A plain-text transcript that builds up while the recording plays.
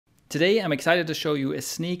Today I'm excited to show you a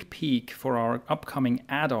sneak peek for our upcoming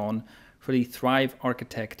add-on for the Thrive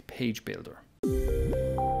Architect Page Builder.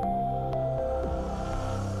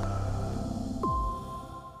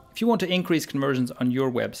 If you want to increase conversions on your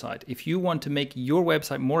website, if you want to make your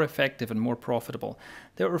website more effective and more profitable,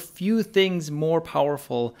 there are few things more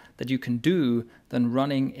powerful that you can do than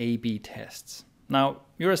running A/B tests. Now,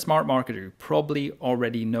 you're a smart marketer, you probably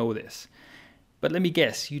already know this. But let me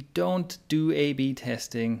guess, you don't do A/B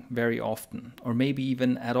testing very often, or maybe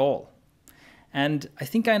even at all. And I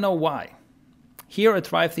think I know why. Here at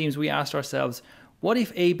Thrive Themes, we asked ourselves, what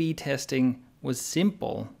if A/B testing was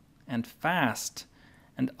simple and fast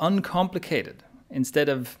and uncomplicated instead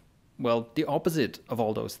of, well, the opposite of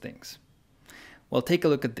all those things? Well, take a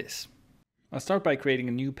look at this. I'll start by creating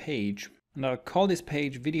a new page, and I'll call this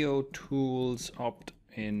page Video Tools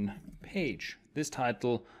Opt-in Page. This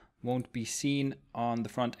title won't be seen on the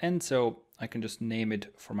front end, so I can just name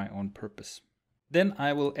it for my own purpose. Then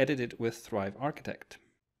I will edit it with Thrive Architect.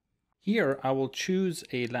 Here I will choose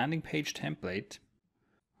a landing page template.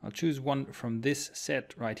 I'll choose one from this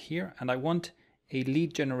set right here, and I want a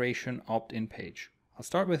lead generation opt-in page. I'll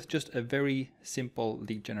start with just a very simple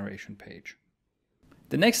lead generation page.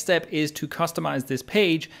 The next step is to customize this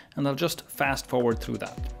page, and I'll just fast forward through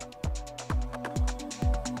that.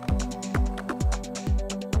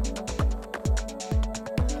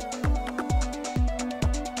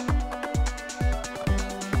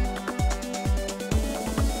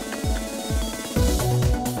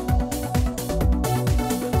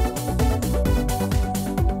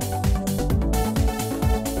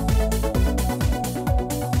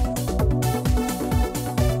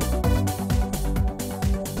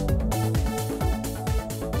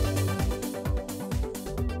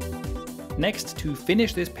 Next, to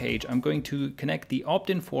finish this page, I'm going to connect the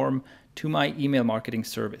opt-in form to my email marketing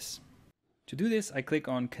service. To do this, I click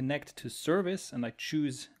on Connect to Service and I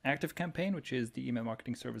choose ActiveCampaign, which is the email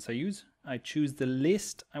marketing service I use. I choose the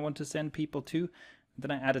list I want to send people to, and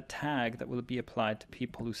then I add a tag that will be applied to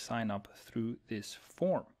people who sign up through this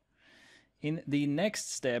form. In the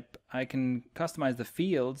next step, I can customize the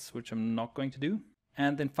fields, which I'm not going to do.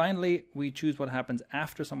 And then finally, we choose what happens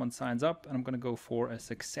after someone signs up, and I'm going to go for a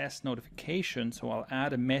success notification. So I'll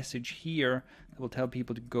add a message here that will tell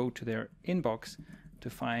people to go to their inbox to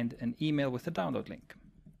find an email with a download link.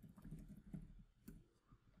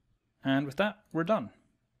 And with that, we're done.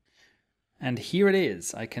 And here it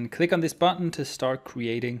is. I can click on this button to start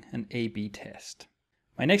creating an A/B test.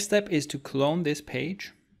 My next step is to clone this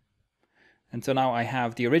page. And so now I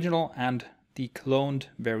have the original and the cloned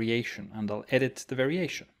variation, and I'll edit the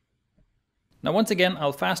variation. Now once again,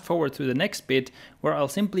 I'll fast forward through the next bit where I'll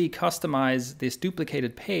simply customize this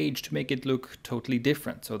duplicated page to make it look totally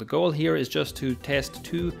different. So the goal here is just to test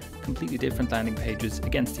two completely different landing pages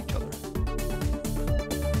against each other.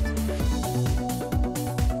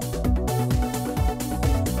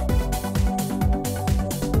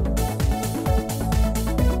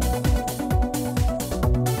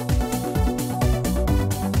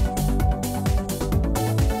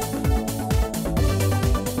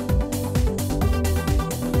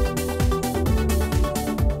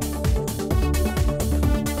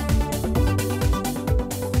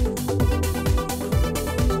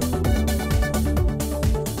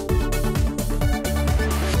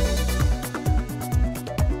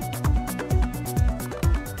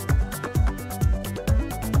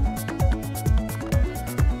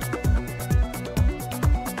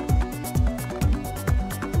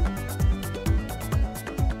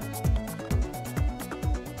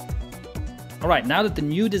 All right, now that the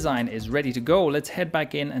new design is ready to go, let's head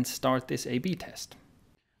back in and start this A/B test.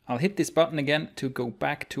 I'll hit this button again to go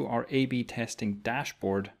back to our A/B testing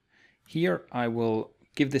dashboard. Here I will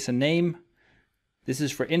give this a name. This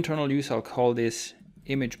is for internal use. I'll call this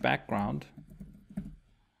image background.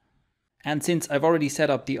 And since I've already set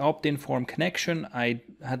up the opt-in form connection, I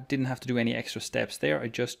didn't have to do any extra steps there. I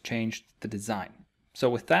just changed the design. So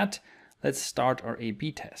with that, let's start our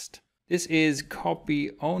A/B test. This is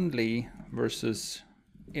copy only versus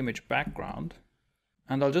image background.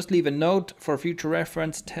 And I'll just leave a note for future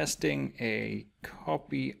reference, testing a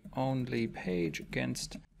copy only page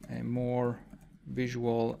against a more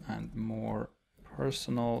visual and more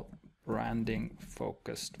personal branding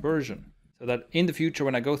focused version. So that in the future,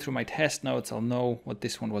 when I go through my test notes, I'll know what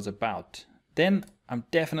this one was about. Then I'm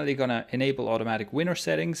definitely gonna enable automatic winner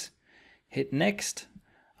settings, hit next.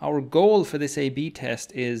 Our goal for this A/B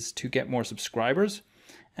test is to get more subscribers,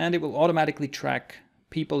 and it will automatically track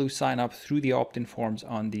people who sign up through the opt-in forms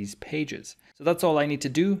on these pages. So that's all I need to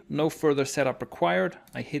do. No further setup required.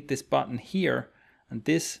 I hit this button here, And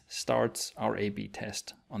this starts our A/B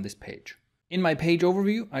test on this page. In my page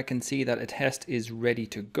overview, I can see that a test is ready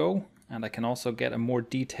to go, and I can also get a more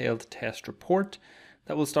detailed test report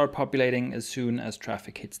that will start populating as soon as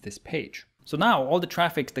traffic hits this page. So now all the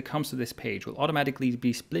traffic that comes to this page will automatically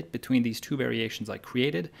be split between these two variations I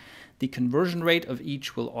created. The conversion rate of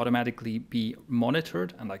each will automatically be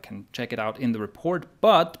monitored, and I can check it out in the report.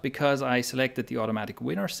 But because I selected the automatic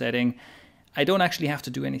winner setting, I don't actually have to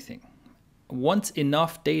do anything. Once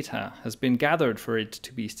enough data has been gathered for it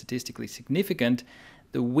to be statistically significant,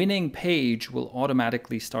 the winning page will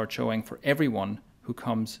automatically start showing for everyone who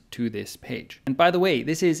comes to this page. And by the way,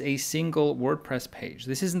 this is a single WordPress page.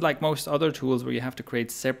 This isn't like most other tools where you have to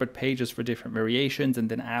create separate pages for different variations, and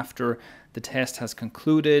then after the test has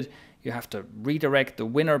concluded, you have to redirect the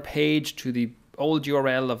winner page to the old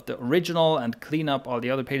URL of the original and clean up all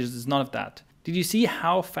the other pages. There's none of that. Did you see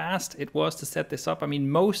how fast it was to set this up? I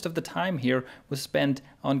mean, most of the time here was spent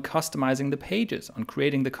on customizing the pages, on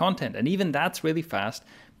creating the content, and even that's really fast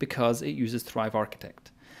because it uses Thrive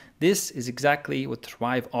Architect. This is exactly what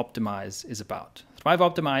Thrive Optimize is about. Thrive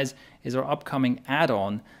Optimize is our upcoming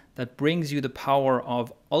add-on that brings you the power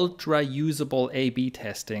of ultra usable A/B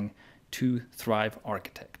testing to Thrive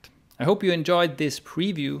Architect. I hope you enjoyed this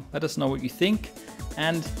preview. Let us know what you think.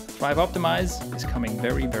 And Thrive Optimize is coming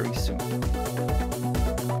very, very soon.